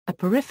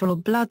peripheral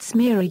blood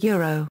smear.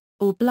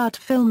 Or blood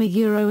film.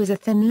 Is a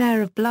thin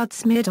layer of blood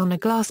smeared on a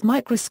glass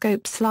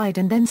microscope slide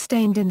and then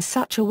stained in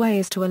such a way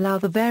as to allow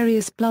the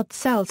various blood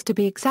cells to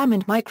be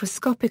examined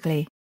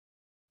microscopically.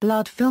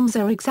 Blood films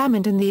are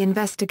examined in the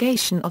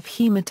investigation of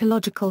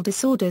hematological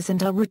disorders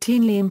and are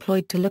routinely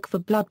employed to look for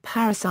blood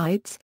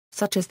parasites,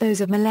 such as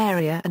those of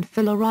malaria and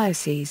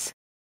filariasis.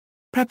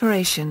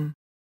 Preparation.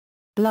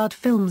 Blood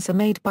films are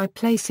made by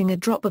placing a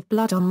drop of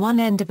blood on one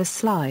end of a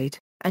slide,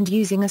 and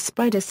using a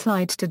spreader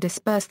slide to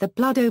disperse the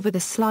blood over the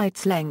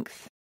slide's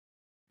length.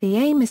 The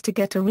aim is to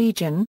get a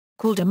region,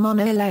 called a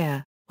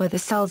monolayer, where the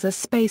cells are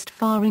spaced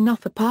far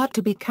enough apart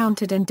to be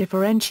counted and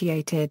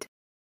differentiated.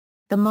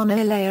 The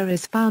monolayer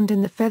is found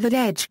in the feathered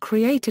edge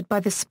created by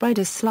the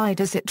spreader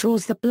slide as it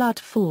draws the blood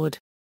forward.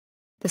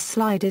 The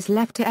slide is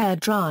left to air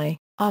dry,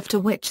 after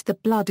which the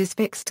blood is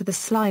fixed to the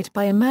slide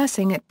by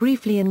immersing it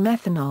briefly in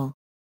methanol.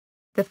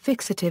 The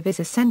fixative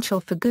is essential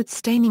for good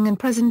staining and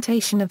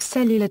presentation of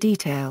cellular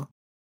detail.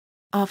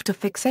 After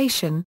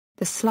fixation,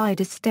 the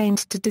slide is stained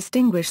to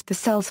distinguish the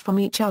cells from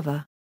each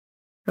other.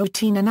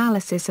 Routine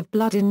analysis of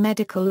blood in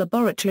medical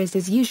laboratories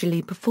is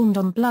usually performed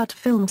on blood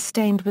film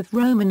stained with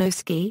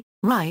Romanowski,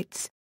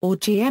 Wright's, or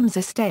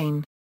Giemsa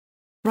stain.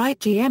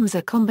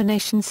 Wright-Giemsa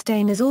combination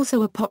stain is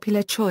also a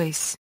popular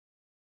choice.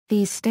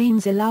 These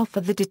stains allow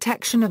for the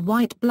detection of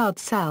white blood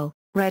cell,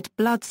 red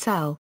blood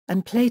cell,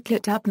 and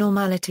platelet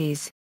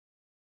abnormalities.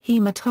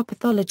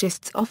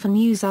 Hematopathologists often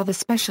use other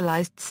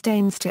specialized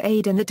stains to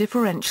aid in the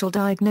differential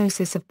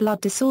diagnosis of blood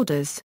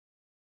disorders.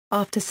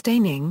 After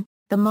staining,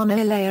 the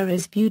monolayer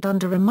is viewed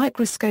under a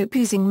microscope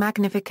using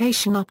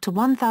magnification up to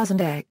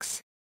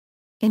 1000x.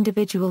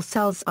 Individual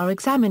cells are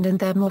examined and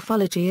their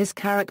morphology is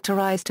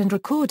characterized and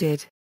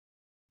recorded.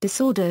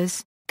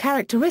 Disorders.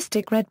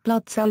 Characteristic red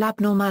blood cell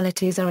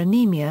abnormalities are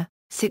anemia,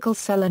 sickle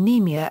cell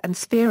anemia and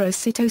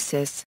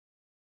spherocytosis.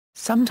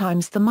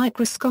 Sometimes the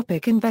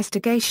microscopic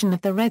investigation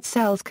of the red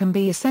cells can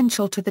be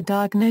essential to the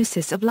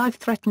diagnosis of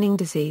life-threatening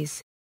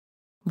disease.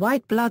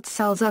 White blood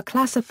cells are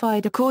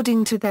classified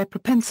according to their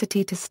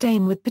propensity to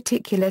stain with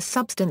particular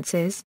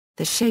substances,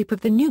 the shape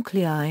of the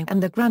nuclei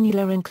and the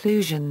granular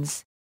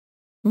inclusions.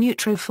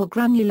 Neutrophil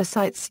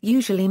granulocytes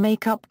usually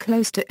make up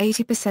close to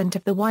 80%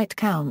 of the white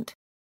count.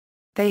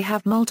 They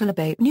have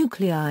multilobate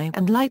nuclei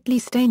and lightly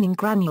staining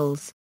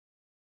granules.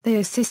 They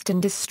assist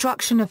in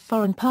destruction of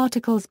foreign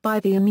particles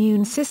by the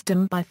immune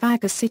system by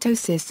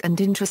phagocytosis and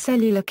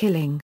intracellular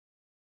killing.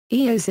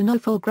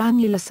 Eosinophil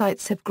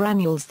granulocytes have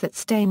granules that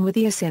stain with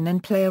eosin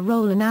and play a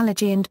role in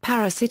allergy and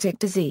parasitic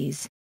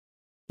disease.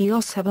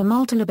 Eos have a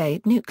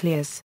multilobate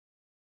nucleus.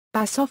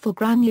 Basophil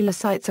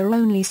granulocytes are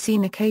only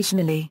seen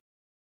occasionally.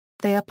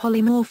 They are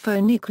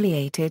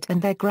polymorphonucleated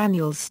and their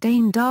granules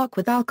stain dark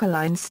with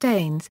alkaline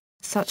stains,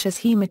 such as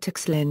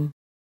hematoxylin.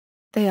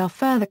 They are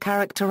further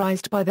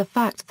characterized by the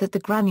fact that the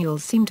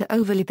granules seem to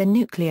overlay the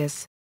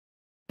nucleus.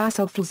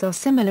 Basophils are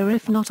similar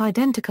if not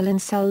identical in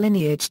cell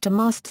lineage to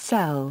mast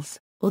cells,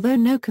 although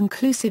no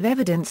conclusive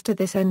evidence to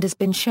this end has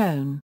been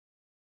shown.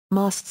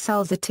 Mast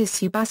cells are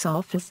tissue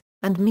basophils,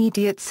 and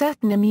mediate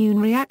certain immune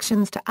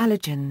reactions to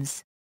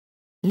allergens.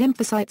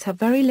 Lymphocytes have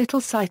very little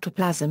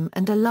cytoplasm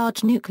and a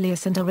large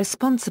nucleus and are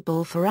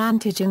responsible for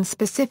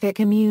antigen-specific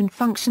immune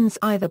functions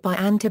either by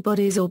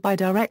antibodies or by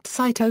direct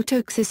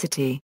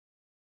cytotoxicity.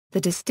 The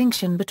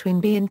distinction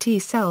between B and T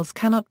cells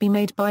cannot be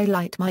made by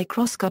light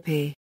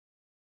microscopy.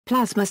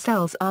 Plasma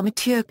cells are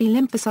mature B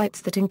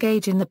lymphocytes that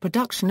engage in the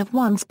production of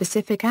one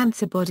specific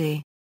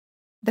antibody.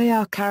 They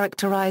are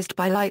characterized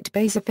by light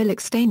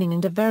basophilic staining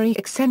and a very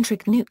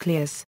eccentric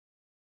nucleus.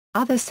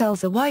 Other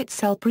cells are white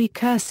cell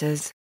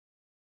precursors.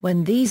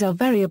 When these are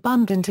very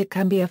abundant, it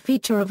can be a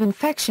feature of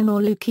infection or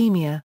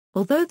leukemia,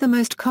 although the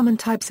most common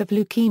types of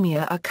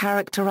leukemia are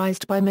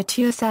characterized by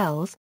mature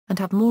cells, and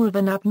have more of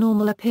an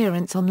abnormal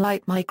appearance on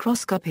light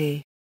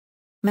microscopy.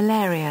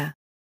 Malaria.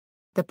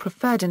 The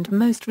preferred and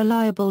most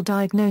reliable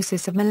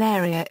diagnosis of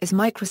malaria is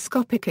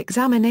microscopic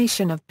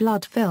examination of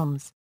blood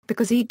films,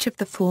 because each of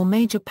the four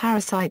major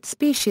parasite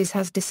species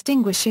has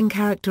distinguishing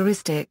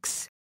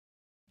characteristics.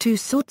 Two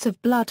sorts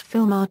of blood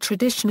film are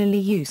traditionally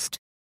used.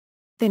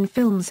 Thin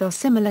films are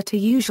similar to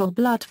usual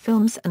blood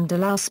films and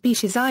allow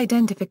species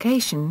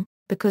identification,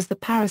 because the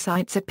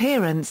parasite's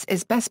appearance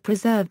is best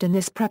preserved in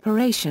this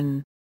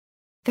preparation.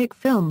 Thick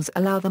films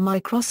allow the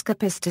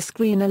microscopist to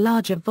screen a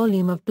larger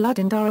volume of blood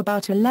and are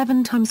about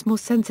 11 times more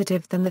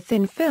sensitive than the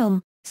thin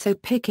film, so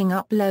picking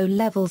up low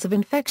levels of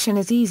infection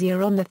is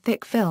easier on the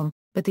thick film,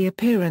 but the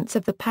appearance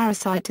of the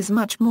parasite is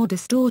much more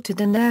distorted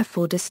and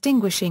therefore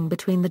distinguishing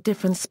between the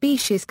different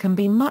species can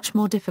be much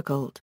more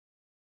difficult.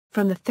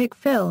 From the thick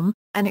film,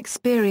 an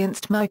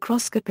experienced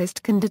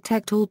microscopist can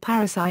detect all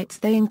parasites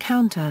they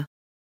encounter.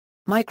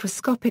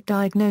 Microscopic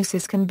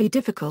diagnosis can be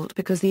difficult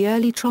because the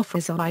early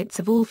trophozoites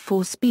of all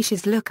four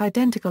species look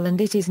identical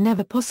and it is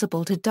never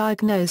possible to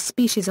diagnose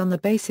species on the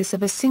basis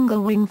of a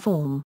single ring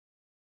form.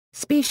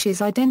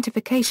 Species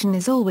identification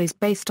is always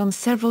based on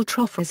several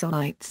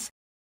trophozoites.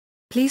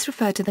 Please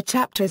refer to the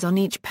chapters on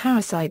each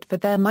parasite for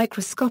their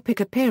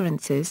microscopic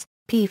appearances: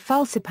 P.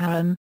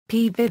 falciparum,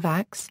 P.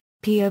 vivax,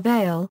 P.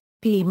 ovale,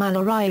 P.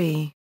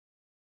 malariae.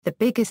 The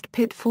biggest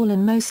pitfall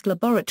in most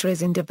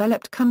laboratories in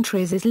developed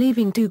countries is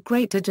leaving too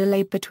great a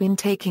delay between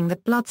taking the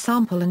blood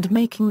sample and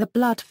making the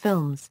blood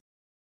films.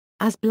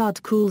 As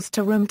blood cools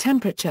to room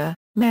temperature,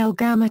 male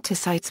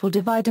gametocytes will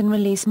divide and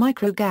release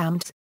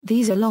microgametes.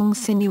 These are long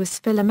sinuous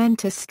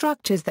filamentous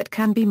structures that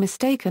can be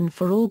mistaken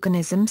for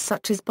organisms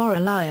such as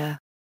Borrelia.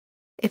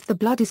 If the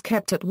blood is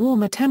kept at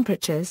warmer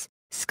temperatures,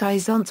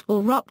 schizonts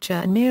will rupture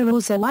and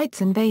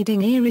merozoites invading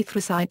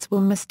erythrocytes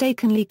will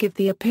mistakenly give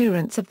the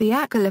appearance of the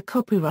acyl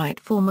copyright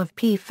form of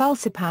P.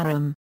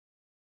 falciparum.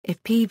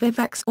 If P.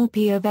 vivax or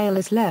P. ovale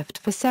is left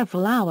for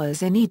several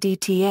hours in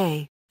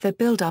EDTA, the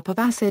buildup of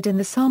acid in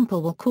the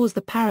sample will cause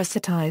the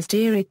parasitized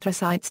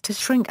erythrocytes to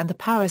shrink and the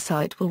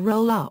parasite will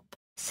roll up,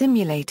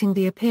 simulating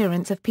the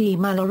appearance of P.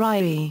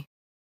 malariae.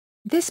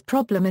 This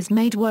problem is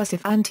made worse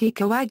if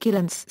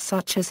anticoagulants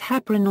such as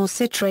heparin or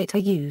citrate are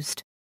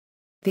used.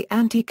 The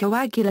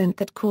anticoagulant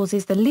that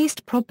causes the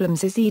least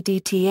problems is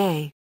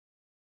EDTA.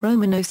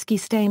 Romanowski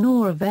stain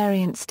or a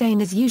variant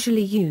stain is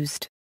usually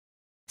used.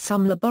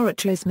 Some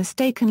laboratories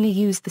mistakenly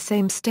use the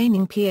same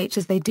staining pH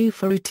as they do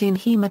for routine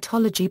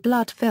hematology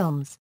blood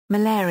films.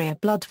 Malaria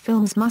blood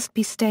films must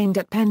be stained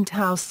at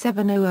penthouse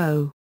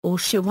 700, or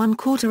Sha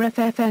 1/4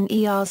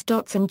 FFNER's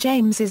dots and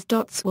James's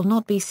dots will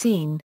not be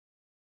seen.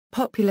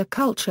 Popular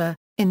culture: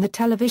 in the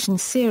television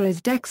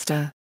series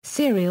Dexter,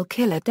 serial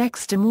killer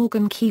Dexter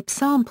Morgan keeps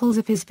samples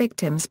of his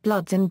victims'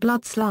 bloods in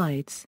blood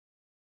slides.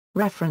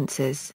 References